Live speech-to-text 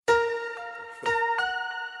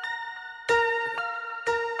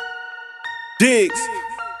Diggs.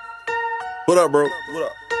 What up, bro? What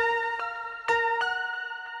up?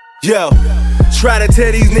 Yo, try to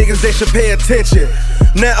tell these niggas they should pay attention.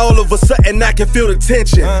 Now all of a sudden I can feel the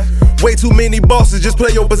tension. Way too many bosses, just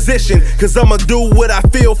play your position. Cause I'ma do what I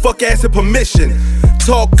feel, fuck asking permission.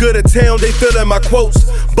 Talk good of town, they feelin' my quotes.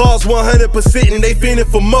 Balls 100% and they feelin'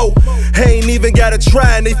 for more. Ain't even gotta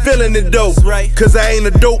try and they feelin' it dope. Cause I ain't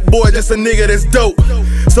a dope boy, just a nigga that's dope.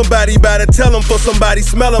 Somebody better tell him for somebody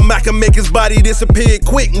smell him. I can make his body disappear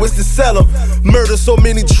quick and wish to sell him. Murder so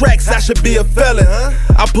many tracks, I should be a felon.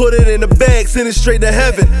 I put it in a bag, send it straight to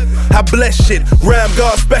heaven. I bless shit, rhyme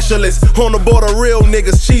God specialist. On the border, real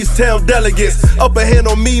niggas, Cheese Town delegates. Upper hand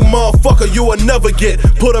on me, motherfucker, you will never get.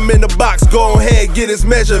 Put him in the box, go ahead, get his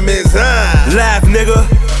measurements. Live nigga,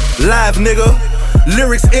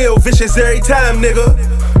 lyrics ill, vicious every time, nigga.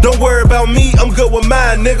 Don't worry about me, I'm good with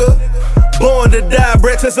mine, nigga. Born to die,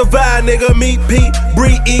 bred to survive, nigga. Meet Pete,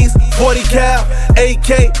 Bree East, 40 cal,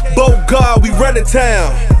 AK, Bogard, we run the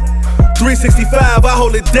town. 365, I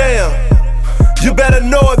hold it down. You better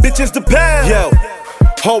know it, bitch, it's the pound. Yo,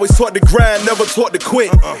 always taught to grind, never taught to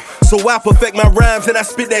quit. So I perfect my rhymes and I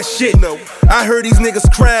spit that shit. I heard these niggas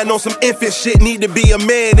crying on some infant shit. Need to be a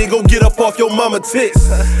man and go get up off your mama tits.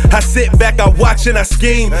 I sit back, I watch and I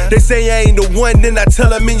scheme. They say I ain't the one, then I tell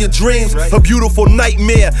them in your dreams. A beautiful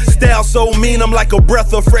nightmare, style so mean. I'm like a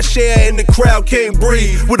breath of fresh air and the crowd can't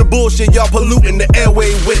breathe. With the bullshit y'all polluting the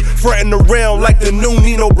airway with. Frontin' around like the new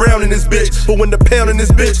Nino Brown in this bitch. But when the pound in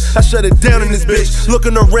this bitch, I shut it down in this bitch.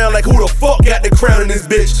 Looking around like who the fuck got the crown in this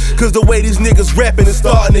bitch. Cause the way these niggas rapping is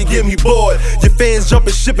starting to get me bored. Your fans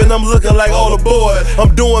jumping ship and I'm looking like all aboard.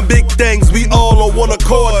 I'm doing big things, we all on one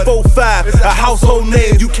accord. 4-5, a household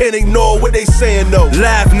name, you can't ignore what they saying though.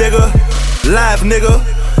 Live nigga,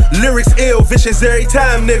 lyrics ill, vicious every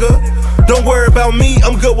time, nigga. Don't worry about me,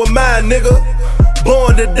 I'm good with mine, nigga.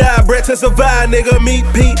 Born to die, bred to survive, nigga. Meet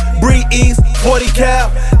Pete, Bree East, 40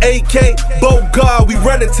 cal, AK, Bogard, we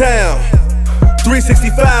run the town.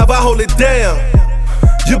 365, I hold it down.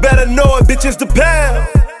 You better know it, bitch, it's the pound.